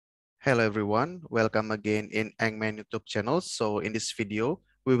Hello everyone, welcome again in Eng-Man YouTube channel. So in this video,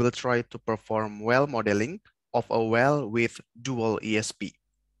 we will try to perform well modeling of a well with dual ESP.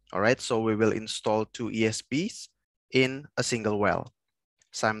 All right, so we will install two ESPs in a single well.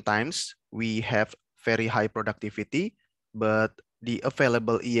 Sometimes we have very high productivity, but the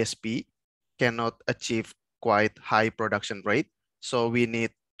available ESP cannot achieve quite high production rate. So we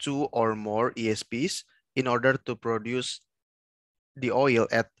need two or more ESPs in order to produce the oil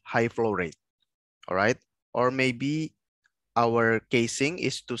at high flow rate. All right, or maybe our casing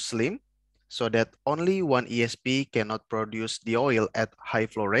is too slim so that only one ESP cannot produce the oil at high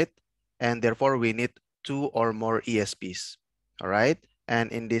flow rate, and therefore we need two or more ESPs. All right,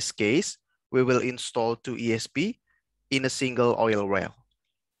 and in this case we will install two ESP in a single oil well.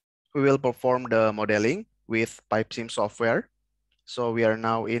 We will perform the modeling with Pipesim software. So we are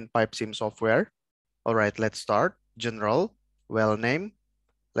now in Pipesim software. All right, let's start. General, well name,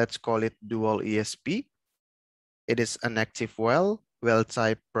 let's call it dual ESP. It is an active well, well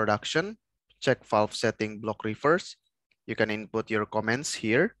type production, check valve setting block reverse. You can input your comments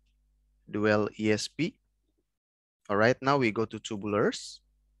here, dual ESP. All right, now we go to tubulars.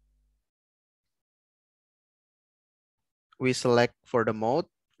 We select for the mode,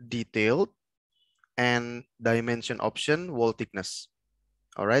 detailed, and dimension option, wall thickness.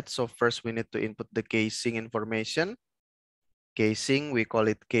 All right, so first we need to input the casing information. Casing, we call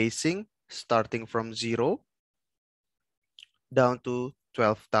it casing, starting from 0 down to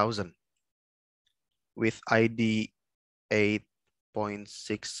 12,000 with ID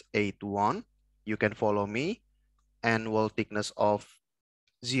 8.681. You can follow me. And wall thickness of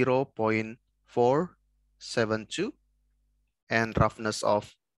 0.472 and roughness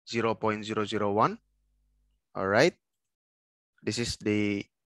of 0.001. All right. This is the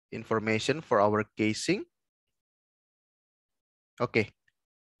information for our casing. Okay.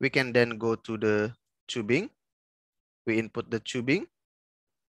 We can then go to the tubing. We input the tubing.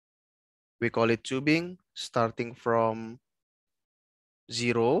 We call it tubing starting from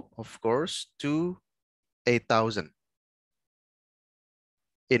 0, of course, to 8,000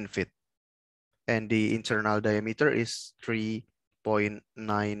 in feet. And the internal diameter is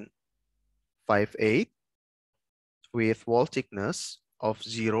 3.958 with wall thickness of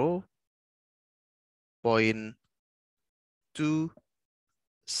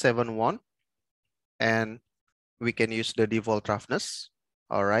 0.271, and we can use the default roughness.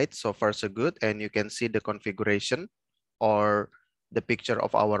 All right, so far so good, and you can see the configuration or the picture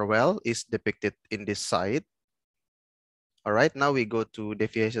of our well is depicted in this side. All right, now we go to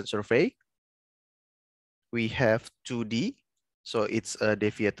deviation survey. We have 2D, so it's a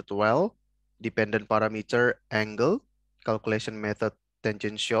deviated well, dependent parameter angle, calculation method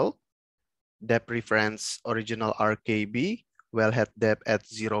tangential, depth reference original RKB, wellhead depth at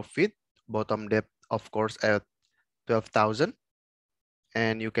 0 feet, bottom depth of course at 12,000.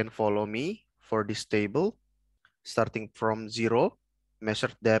 And you can follow me for this table, starting from 0,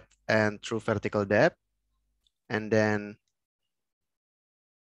 measured depth and true vertical depth, and then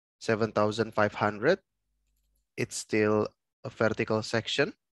 7,500, it's still a vertical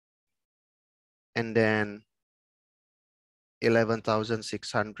section, and then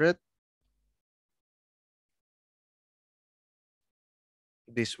 11,600,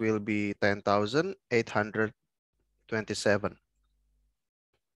 this will be 10,827.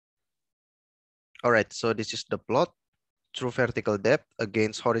 All right, so this is the plot, true vertical depth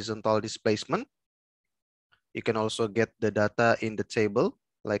against horizontal displacement. You can also get the data in the table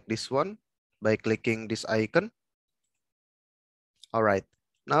like this one by clicking this icon. All right,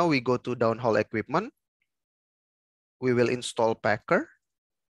 now we go to downhaul equipment. We will install packer.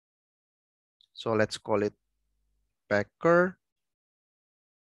 So let's call it packer.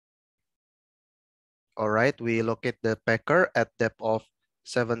 All right, we locate the packer at depth of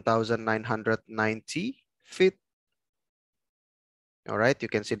 7,990 feet. All right, you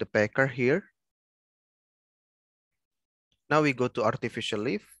can see the packer here. Now we go to artificial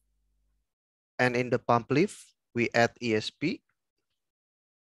lift. And in the pump lift, we add ESP.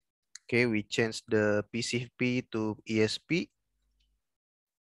 Okay, we change the PCP to ESP.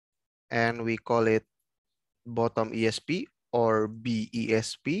 And we call it bottom ESP or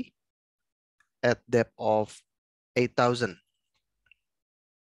BESP at depth of 8,000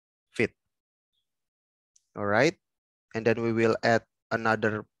 feet. All right, and then we will add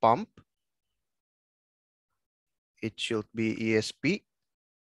another pump. It should be ESP,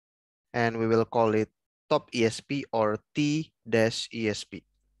 and we will call it top ESP or T-ESP,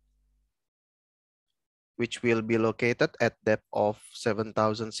 which will be located at depth of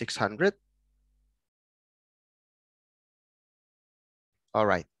 7,600. All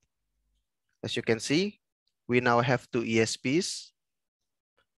right, As you can see, we now have two ESPs,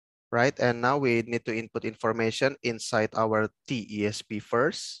 right? And now we need to input information inside our TESP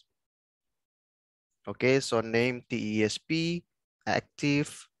first. Okay, so name TESP,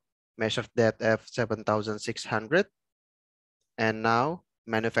 active, measured depth F7600. And now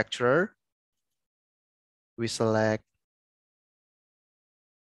manufacturer, we select,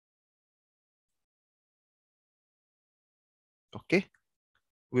 okay,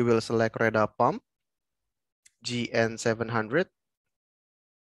 we will select Reda pump, GN700.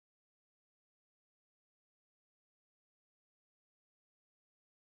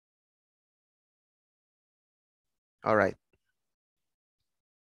 All right,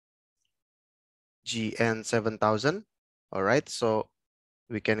 GN7000. All right, so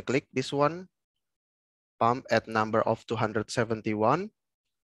we can click this one, pump at number of 271,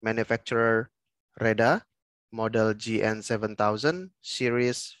 manufacturer Reda, model GN7000,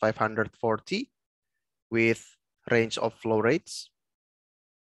 series 540 with range of flow rates.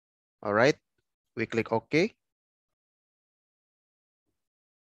 All right, we click OK.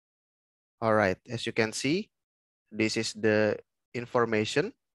 All right, as you can see, this is the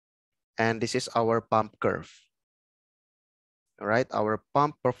information and this is our pump curve. All right, our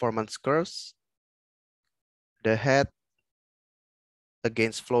pump performance curves, the head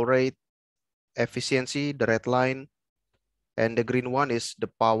against flow rate, efficiency, the red line, and the green one is the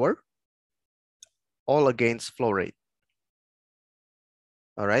power, all against flow rate.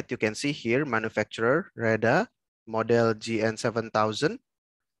 All right, you can see here, manufacturer, Reda, model GN7000,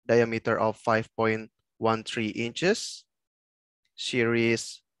 diameter of 5.13 inches,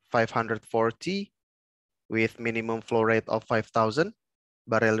 series 540 with minimum flow rate of 5,000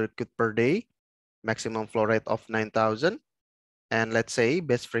 barrel liquid per day, maximum flow rate of 9,000. And let's say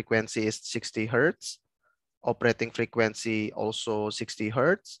base frequency is 60 Hertz, operating frequency also 60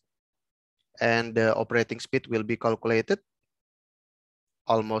 Hertz, and the operating speed will be calculated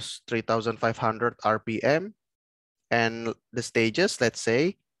almost 3,500 RPM. And the stages, let's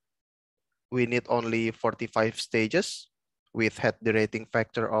say we need only 45 stages with head derating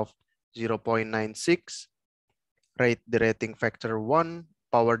factor of 0.96, rate derating factor 1,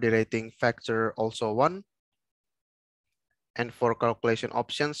 power derating factor also 1. And for calculation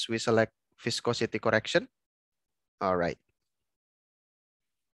options, we select viscosity correction. All right.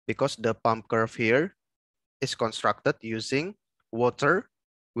 Because the pump curve here is constructed using water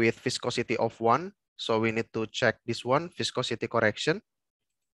with viscosity of 1. So we need to check this one, viscosity correction,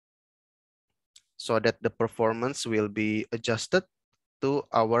 so that the performance will be adjusted to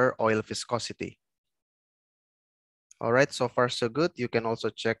our oil viscosity. All right, so far so good. You can also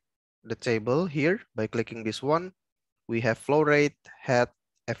check the table here by clicking this one. We have flow rate, head,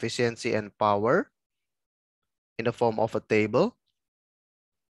 efficiency, and power in the form of a table.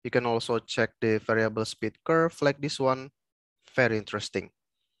 You can also check the variable speed curve like this one. Very interesting.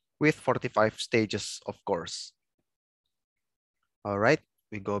 With 45 stages, of course. All right,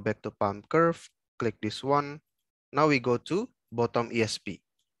 we go back to pump curve, click this one. Now we go to bottom ESP.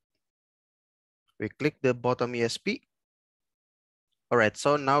 We click the bottom ESP. All right,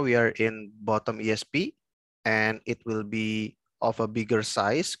 so now we are in bottom ESP and it will be of a bigger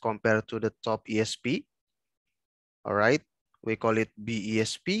size compared to the top ESP. All right, we call it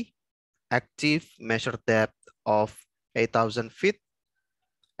BESP, active measured depth of 8,000 feet.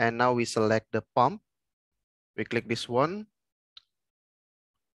 And now we select the pump. We click this one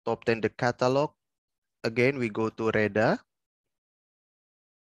to obtain the catalog. Again, we go to Reda.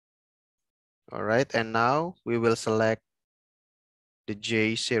 All right, and now we will select the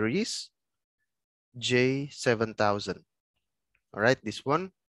J series, J7000. All right, this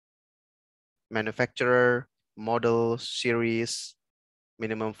one, manufacturer, model, series,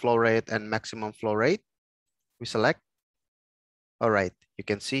 minimum flow rate, and maximum flow rate. We select. All right, you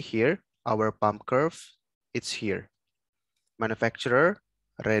can see here, our pump curve, it's here. Manufacturer,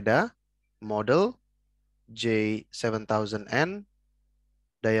 Reda, model, J7000N,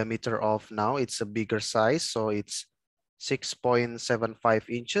 diameter of now, it's a bigger size, so it's 6.75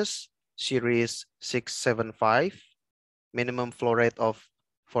 inches, series 675, minimum flow rate of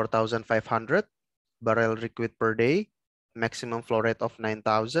 4,500 barrel liquid per day, maximum flow rate of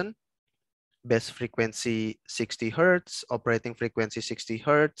 9,000, base frequency 60 Hertz, operating frequency 60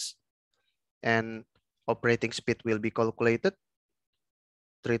 Hertz, and operating speed will be calculated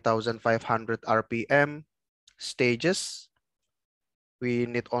 3,500 RPM. Stages, we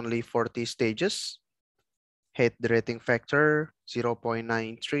need only 40 stages. Head derating factor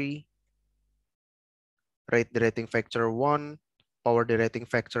 0.93, rate derating factor 1, power derating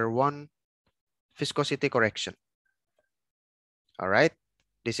factor 1, viscosity correction. All right,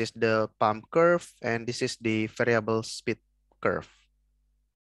 This is the pump curve, and this is the variable speed curve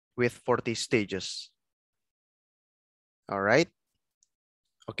with 40 stages. All right.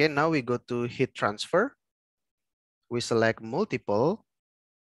 Okay, now we go to heat transfer. We select multiple,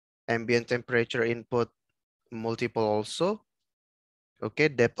 ambient temperature input, multiple also. Okay,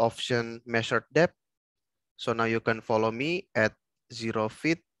 depth option, measured depth. So now you can follow me at 0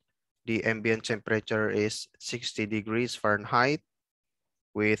 feet. The ambient temperature is 60 degrees Fahrenheit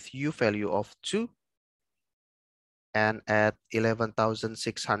with U value of 2. And at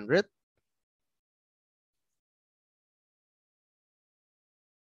 11,600,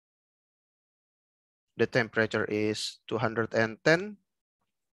 the temperature is 210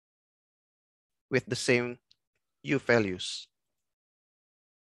 with the same U values.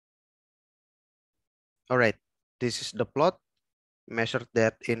 All right, this is the plot. Measure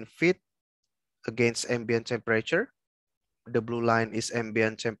depth in feet against ambient temperature. The blue line is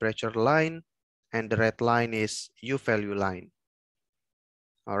ambient temperature line, and the red line is U value line.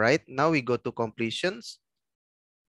 All right, now we go to completions.